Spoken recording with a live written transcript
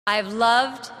I have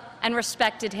loved and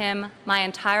respected him my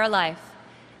entire life,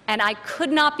 and I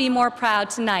could not be more proud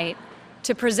tonight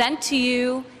to present to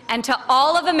you and to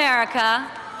all of America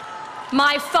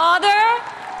my father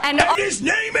and his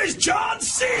name is John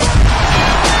C.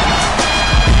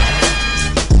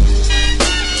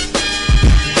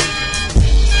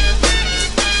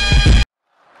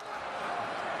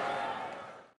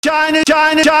 China,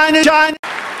 China, China, China.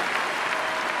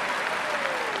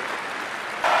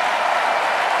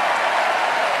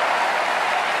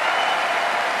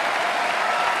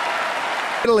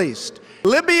 Middle East,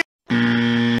 Libya,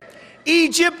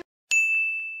 Egypt,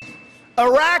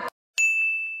 Iraq,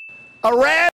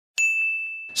 Iran,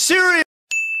 Syria,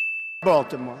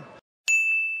 Baltimore,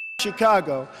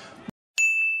 Chicago,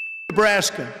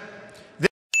 Nebraska.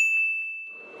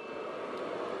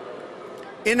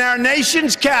 In our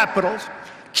nation's capitals,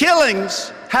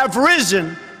 killings have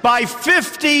risen by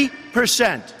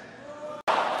 50%.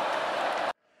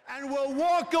 And we'll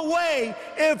walk away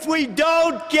if we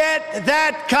don't get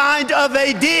that kind of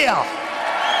a deal.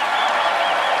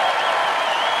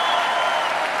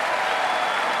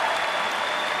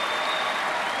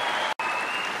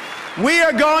 We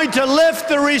are going to lift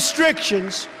the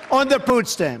restrictions on the food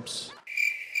stamps.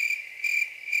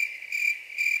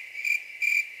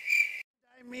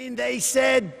 They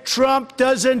said Trump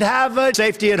doesn't have a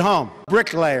safety at home.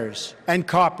 Bricklayers and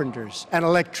carpenters and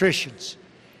electricians.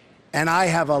 And I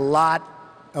have a lot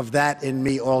of that in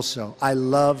me also. I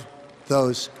love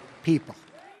those people.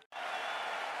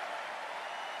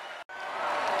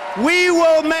 We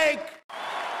will make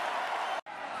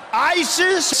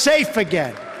ISIS safe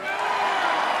again.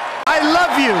 I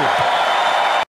love you.